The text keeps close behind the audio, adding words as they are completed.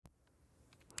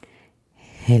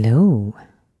Hello.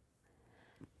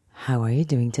 How are you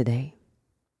doing today?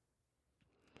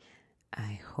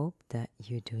 I hope that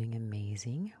you're doing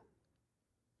amazing.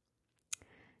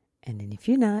 And then if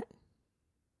you're not,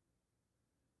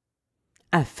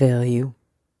 I feel you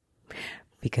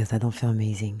because I don't feel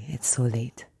amazing. It's so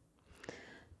late.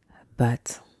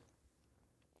 But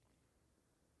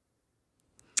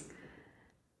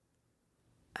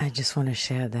I just want to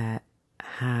share that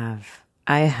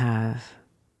I have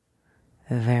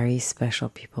very special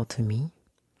people to me.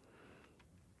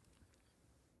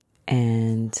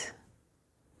 And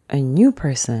a new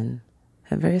person,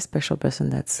 a very special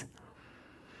person that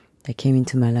came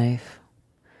into my life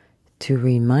to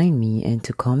remind me and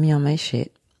to call me on my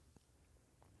shit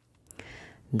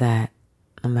that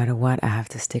no matter what, I have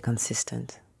to stay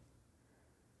consistent.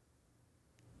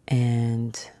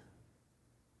 And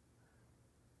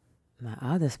my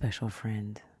other special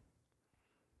friend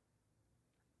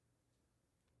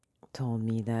told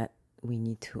me that we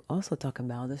need to also talk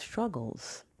about the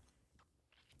struggles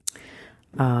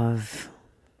of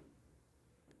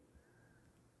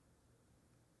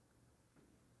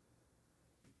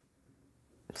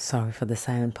sorry for the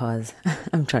silent pause.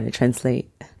 I'm trying to translate.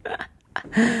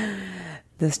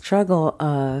 The struggle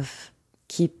of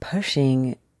keep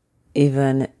pushing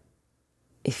even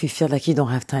if you feel like you don't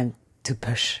have time to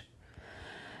push.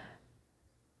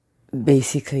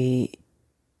 Basically,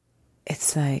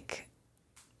 it's like,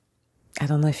 I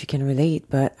don't know if you can relate,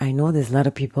 but I know there's a lot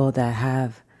of people that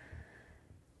have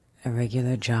a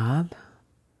regular job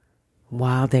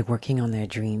while they're working on their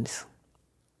dreams.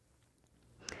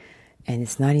 And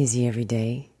it's not easy every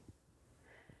day.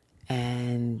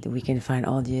 And we can find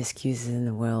all the excuses in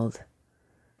the world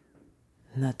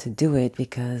not to do it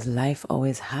because life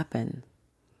always happens.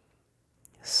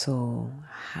 So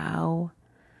how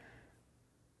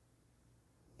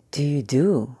do you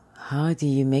do? How do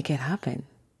you make it happen?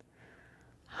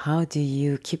 How do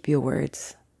you keep your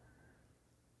words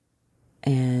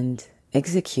and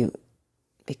execute?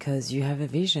 Because you have a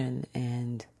vision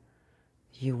and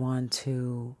you want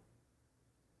to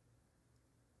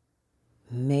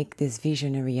make this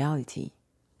vision a reality.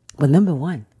 Well, number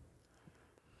one,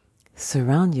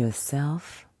 surround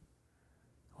yourself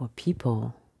with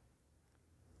people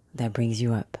that brings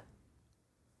you up.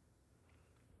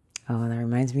 Oh, that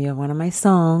reminds me of one of my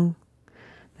songs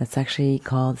that's actually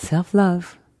called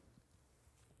Self-Love.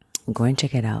 Go and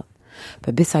check it out.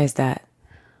 But besides that,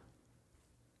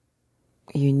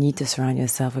 you need to surround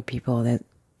yourself with people that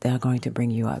are going to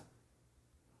bring you up.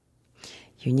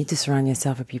 You need to surround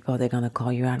yourself with people that are going to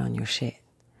call you out on your shit.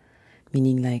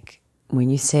 Meaning, like, when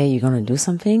you say you're going to do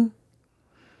something,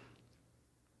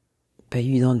 but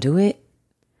you don't do it,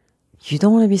 you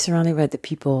don't want to be surrounded by the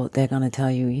people that are going to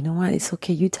tell you, you know what, it's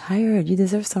okay, you're tired, you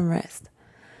deserve some rest.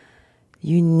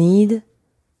 You need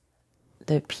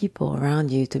the people around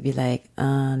you to be like,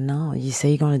 no, you say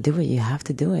you're going to do it, you have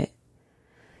to do it.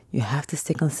 You have to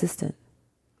stay consistent.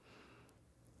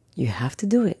 You have to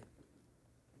do it.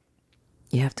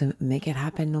 You have to make it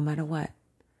happen no matter what.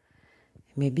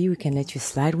 Maybe we can let you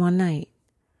slide one night.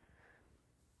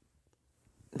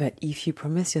 But if you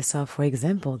promise yourself, for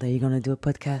example, that you're going to do a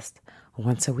podcast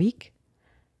once a week,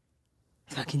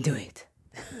 fucking do it.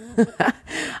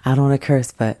 I don't want to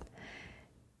curse, but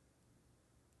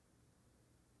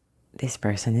this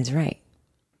person is right.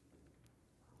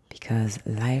 Because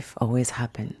life always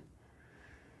happens.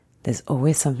 There's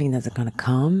always something that's going to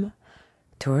come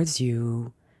towards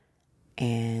you,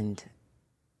 and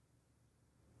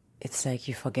it's like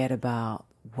you forget about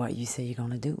what you say you're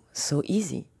going to do. So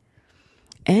easy.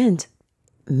 And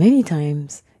many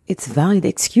times it's valid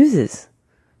excuses.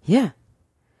 Yeah.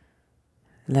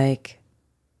 Like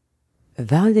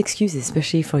valid excuses,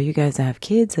 especially for you guys that have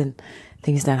kids and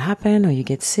things that happen, or you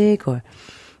get sick, or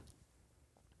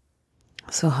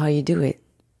so how you do it.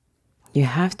 You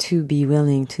have to be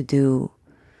willing to do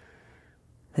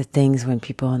the things when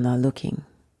people are not looking.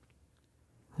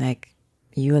 Like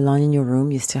you alone in your room,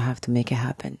 you still have to make it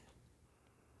happen.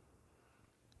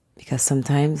 Because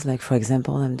sometimes, like for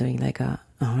example, I'm doing like a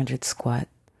 100 squat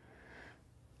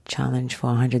challenge for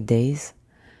 100 days.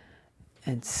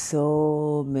 And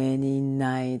so many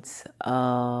nights,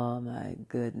 oh my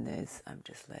goodness, I'm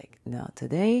just like, no,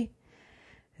 today,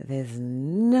 there's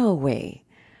no way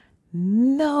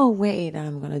that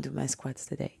I'm going to do my squats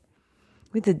today.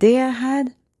 With the day I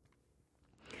had,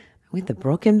 with the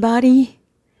broken body,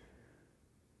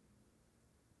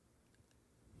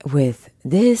 with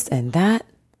this and that,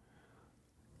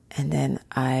 and then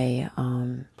I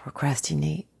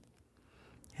procrastinate.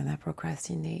 And I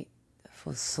procrastinate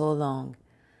for so long.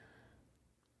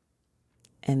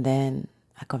 And then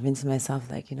I convinced myself,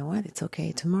 like, you know what? It's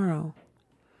okay. Tomorrow,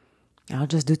 I'll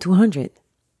just do 200.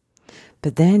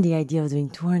 But then the idea of doing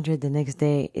 200 the next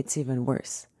day, it's even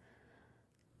worse.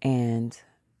 And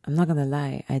I'm not going to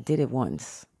lie, I did it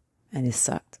once and it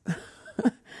sucked.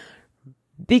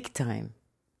 Big time.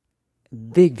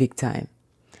 Big time.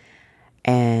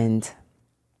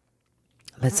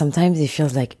 But sometimes it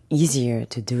feels like easier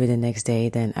to do it the next day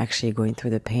than actually going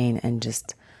through the pain and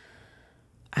just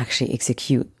actually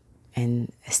execute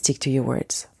and stick to your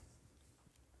words.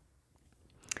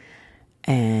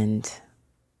 And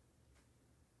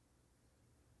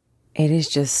it is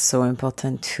just so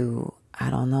important to,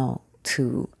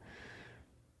 to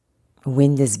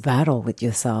win this battle with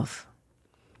yourself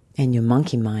and your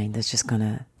monkey mind that's just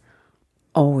gonna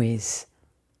always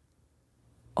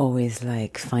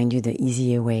like find you the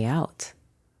easier way out.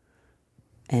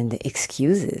 And the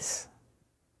excuses.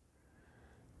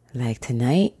 Like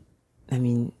today,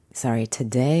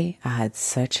 I had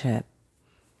such a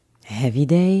heavy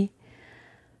day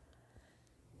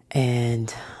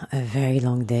and a very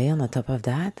long day on the top of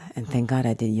that. And thank God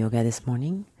I did yoga this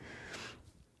morning.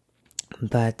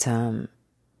 But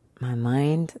my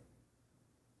mind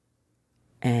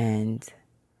and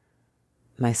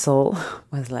my soul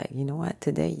was like, you know what,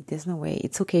 today, there's no way.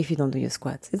 It's okay if you don't do your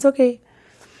squats. It's okay.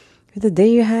 The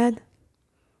day you had.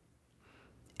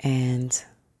 And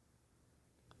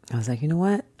I was like, you know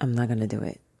what? I'm not going to do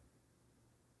it.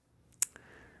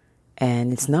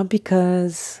 And it's not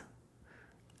because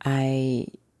I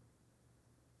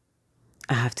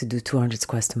have to do 200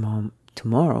 squats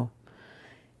tomorrow.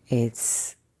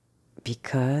 It's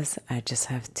because I just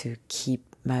have to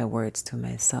keep my words to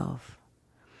myself.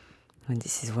 And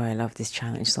this is why I love this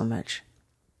challenge so much.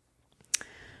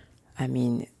 I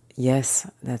mean, yes,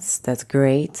 that's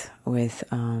great with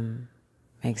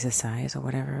exercise or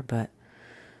whatever, but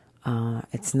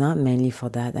it's not mainly for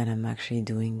that I'm actually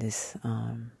doing this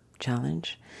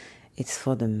challenge. It's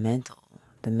for the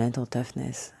mental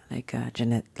toughness, like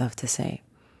Jeanette loved to say.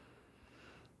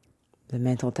 The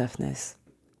mental toughness.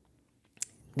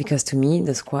 Because to me,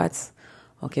 the squats,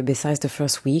 okay, besides the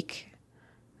first week,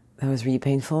 that was really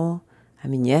painful. I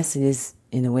mean, yes, it is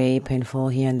in a way painful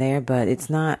here and there, but it's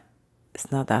not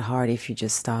that hard if you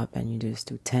just stop and you just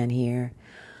do 10 here.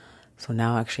 So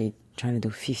now actually trying to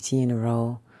do 50 in a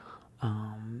row.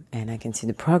 And I can see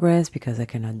the progress because I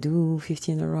cannot do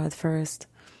 50 in a row at first.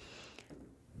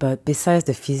 But besides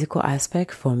the physical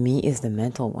aspect, for me is the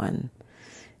mental one.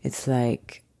 It's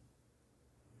like,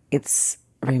 it's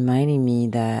reminding me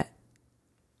that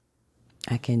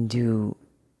I can do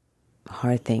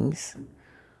hard things,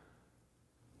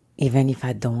 even if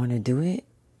I don't want to do it,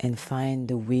 and find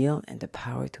the will and the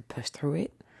power to push through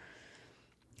it.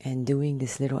 And doing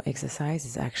this little exercise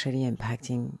is actually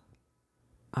impacting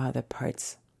other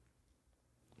parts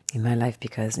in my life,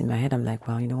 because in my head I'm like,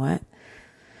 well, you know what?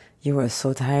 You were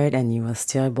so tired and you were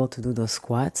still able to do those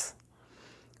squats.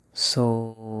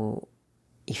 So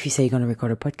if you say you're going to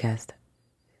record a podcast,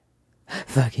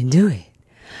 fucking do it.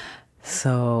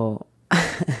 So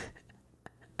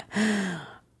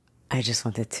I just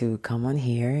wanted to come on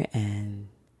here and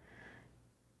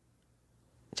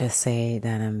just say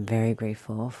that I'm very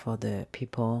grateful for the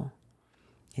people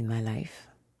in my life.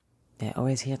 They're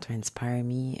always here to inspire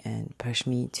me and push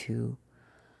me to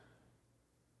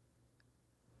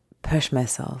push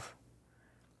myself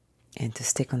and to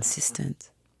stay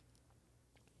consistent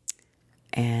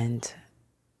and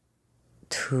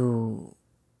to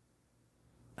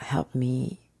help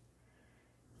me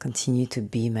continue to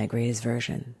be my greatest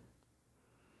version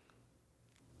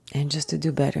and just to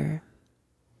do better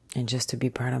and just to be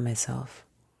proud of myself.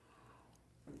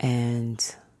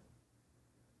 And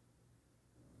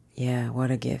yeah, what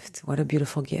a gift. What a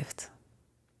beautiful gift.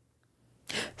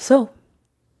 So,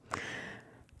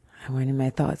 I went in my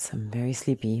thoughts. I'm very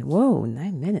sleepy. Whoa,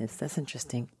 9 minutes. That's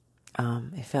interesting.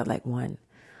 It felt like 1.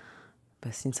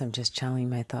 But since I'm just channeling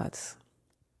my thoughts.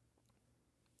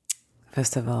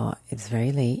 First of all, it's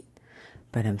very late,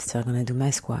 but I'm still going to do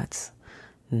my squats.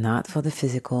 Not for the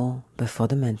physical, but for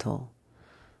the mental.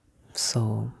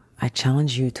 So, I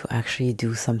challenge you to actually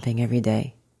do something every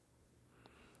day.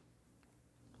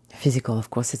 Physical, of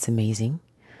course, it's amazing,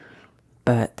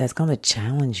 but that's going to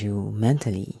challenge you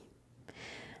mentally.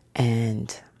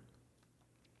 And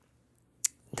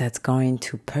that's going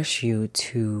to push you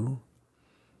to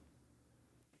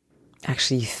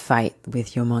actually fight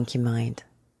with your monkey mind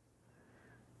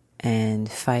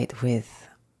and fight with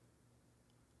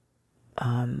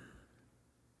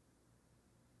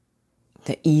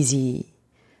the easy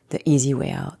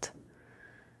way out.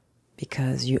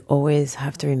 Because you always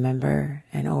have to remember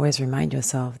and always remind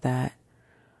yourself that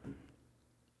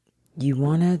you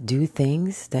want to do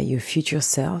things that your future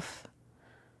self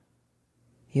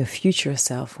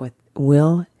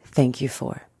will thank you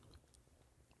for.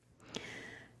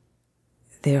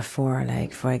 Therefore,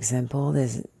 like, for example,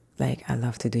 there's like, I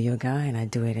love to do yoga and I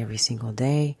do it every single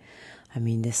day. I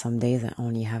mean, there's some days I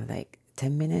only have like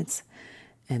 10 minutes,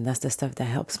 and that's the stuff that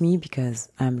helps me, because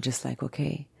I'm just like,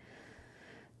 okay,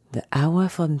 the hour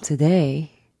from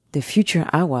today, the future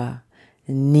hour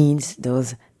needs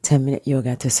those 10-minute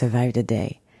yoga to survive the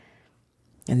day.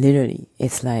 And literally,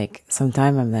 it's like,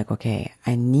 sometimes I'm like, okay,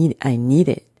 I need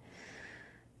it.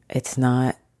 It's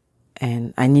not,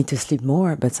 and I need to sleep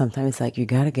more, but sometimes it's like, you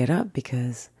gotta get up,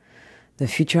 because the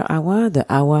future hour, the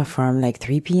hour from like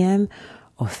 3 p.m.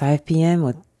 or 5 p.m.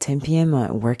 or 10 p.m.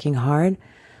 Working hard,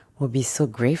 will be so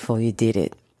grateful you did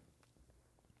it.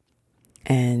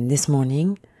 And this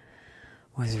morning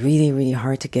was really, really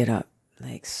hard to get up,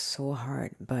 like so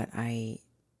hard. But I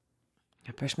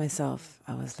pushed myself.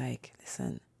 I was like,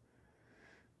 listen,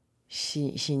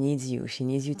 she needs you. She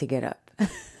needs you to get up.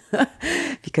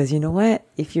 Because you know what?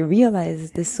 If you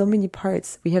realize there's so many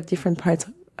parts, we have different parts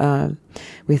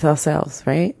with ourselves,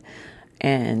 right?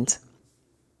 And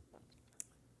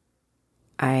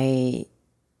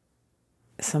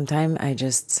sometimes I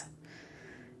just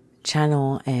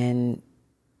channel and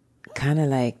kind of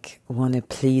like want to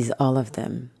please all of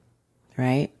them,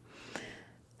 right?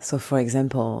 So for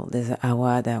example, there's an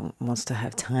hour that wants to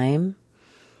have time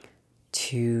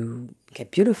to get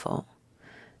beautiful.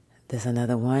 There's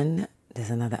another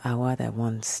hour that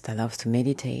loves to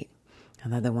meditate.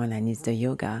 Another one that needs the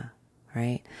yoga,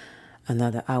 right?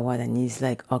 Another hour that needs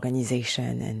like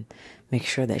organization and make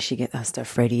sure that she gets her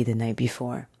stuff ready the night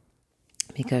before,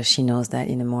 because she knows that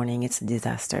in the morning it's a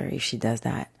disaster if she does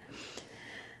that,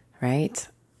 right?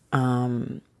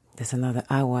 There's another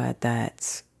hour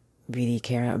that really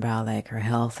care about like her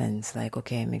health, and it's like,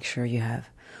 okay, make sure you have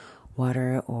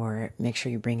water, or make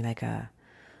sure you bring like a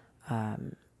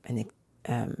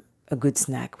good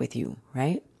snack with you,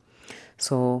 right?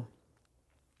 So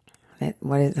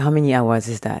how many hours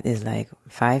is that? Is like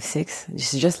 5, 6?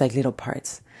 This is just like little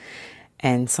parts.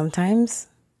 And sometimes,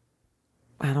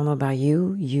 I don't know about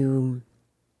you,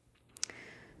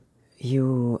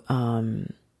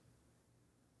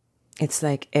 it's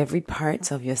like every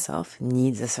part of yourself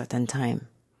needs a certain time,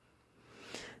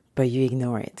 but you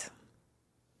ignore it.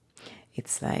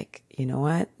 It's like, you know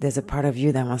what? There's a part of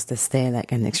you that wants to stay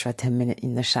like an extra 10 minutes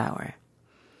in the shower.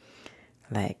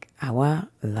 Like, Awa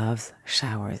loves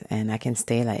showers, and I can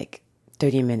stay like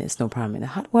 30 minutes, no problem. In the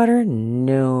hot water,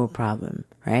 no problem,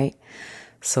 right?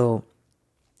 So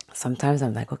sometimes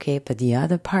I'm like, okay, but the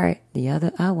other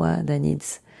hour that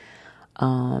needs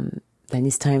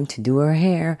time to do her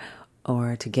hair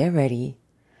or to get ready,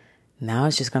 now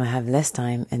it's just going to have less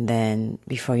time. And then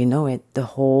before you know it, the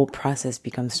whole process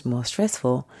becomes more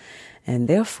stressful. And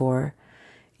therefore,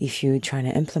 if you're trying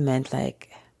to implement like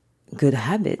good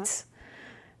habits,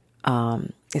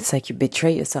 it's like you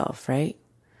betray yourself, right?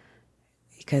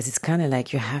 Because it's kind of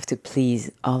like you have to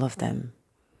please all of them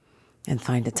and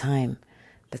find the time.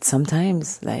 But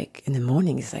sometimes, like in the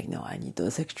morning, it's like, no, I need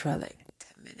those extra like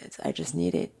 10 minutes. I just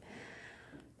need it.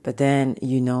 But then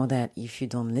you know that if you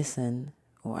don't listen,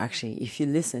 or actually if you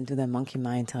listen to the monkey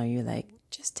mind tell you like,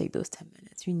 just take those 10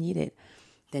 minutes, you need it.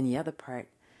 Then the other part,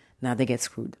 now they get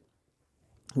screwed.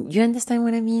 You understand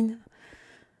what I mean?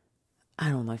 I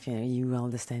don't know if you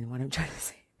understand what I'm trying to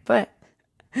say, but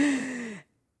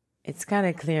it's kind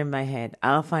of clear in my head.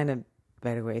 I'll find a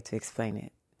better way to explain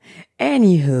it.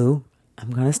 Anywho, I'm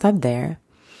going to stop there.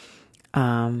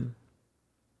 The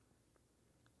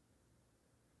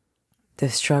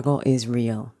struggle is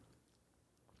real.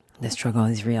 The struggle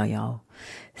is real, y'all.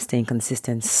 Staying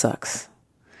consistent sucks.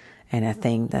 And I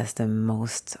think that's the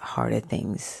most harder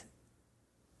things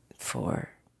for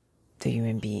the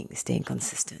human being, staying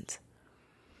consistent.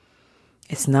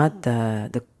 It's not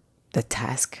the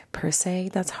task per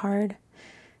se that's hard,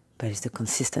 but it's the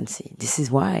consistency. This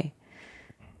is why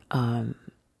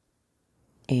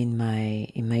in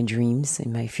my dreams,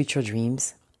 in my future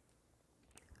dreams,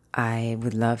 I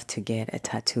would love to get a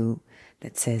tattoo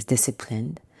that says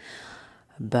disciplined,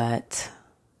 but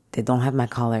they don't have my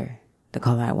color, the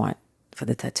color I want for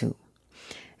the tattoo.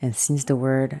 And since the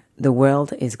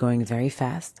world is going very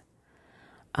fast,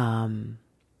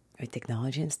 with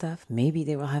technology and stuff, maybe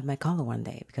they will have my color one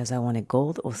day, because I want it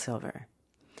gold or silver.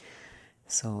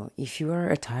 So if you are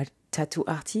a tattoo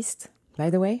artist, by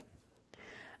the way,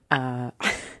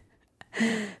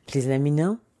 please let me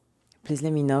know. Please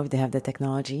let me know if they have the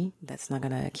technology. That's not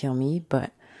gonna kill me,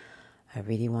 but I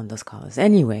really want those colors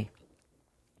anyway,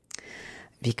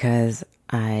 because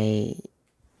I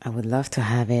I would love to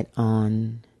have it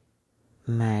on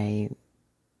my,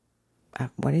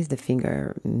 what is the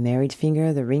finger? Married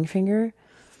finger, the ring finger?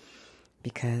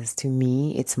 Because to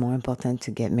me, it's more important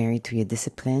to get married to your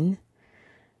discipline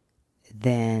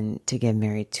than to get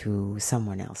married to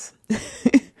someone else.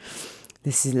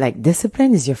 This is like,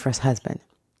 discipline is your first husband,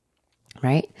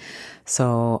 right?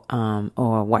 So,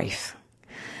 or wife.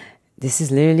 This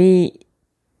is literally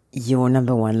your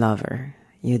number one lover,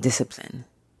 your discipline.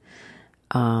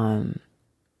 And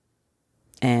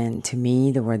to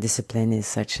me, the word discipline is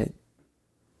such a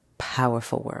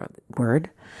powerful word.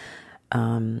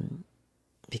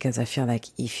 Because I feel like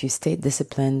if you stay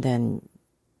disciplined, then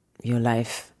your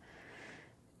life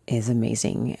is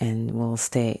amazing and will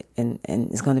stay, and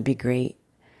it's going to be great,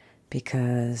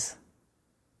 because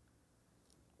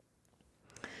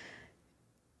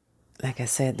like I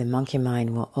said, the monkey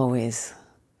mind will always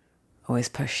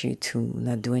push you to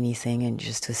not do anything and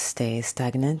just to stay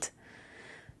stagnant.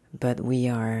 But we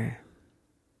are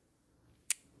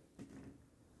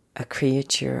a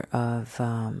creature of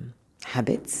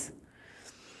habits,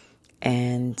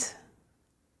 and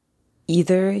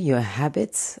either your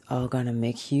habits are gonna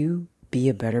make you be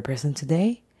a better person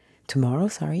tomorrow,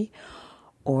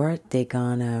 or they're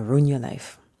gonna ruin your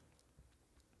life.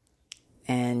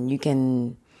 And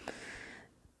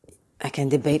I can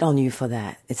debate on you for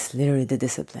that. It's literally the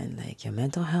discipline, like your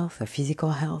mental health, your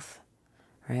physical health,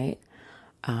 right?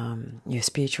 Your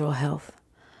spiritual health.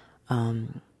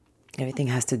 Everything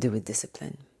has to do with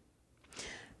discipline.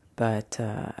 But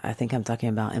I think I'm talking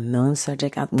about a million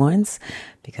subjects at once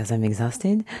because I'm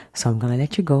exhausted. So I'm going to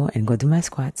let you go and go do my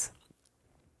squats.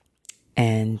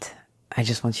 And I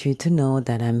just want you to know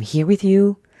that I'm here with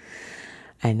you.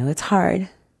 I know it's hard,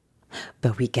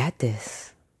 but we got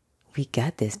this. We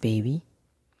got this, baby.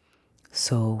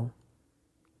 So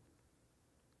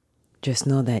just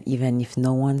know that even if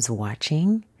no one's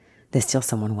watching, there's still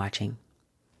someone watching.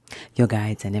 Your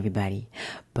guides and everybody.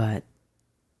 But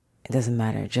it doesn't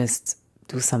matter. Just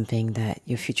do something that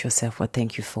your future self will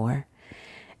thank you for.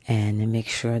 And make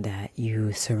sure that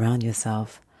you surround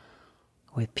yourself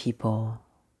with people.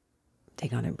 They're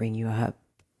going to bring you up.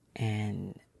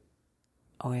 And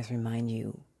always remind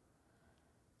you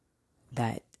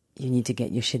that you need to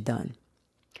get your shit done.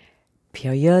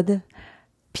 Period.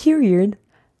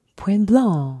 Point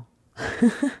blanc.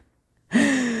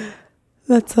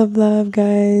 Lots of love,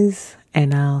 guys.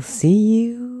 And I'll see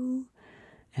you.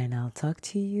 And I'll talk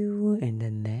to you in the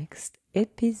next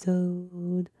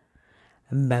episode.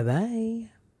 Bye-bye.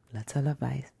 Lots of love,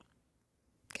 guys.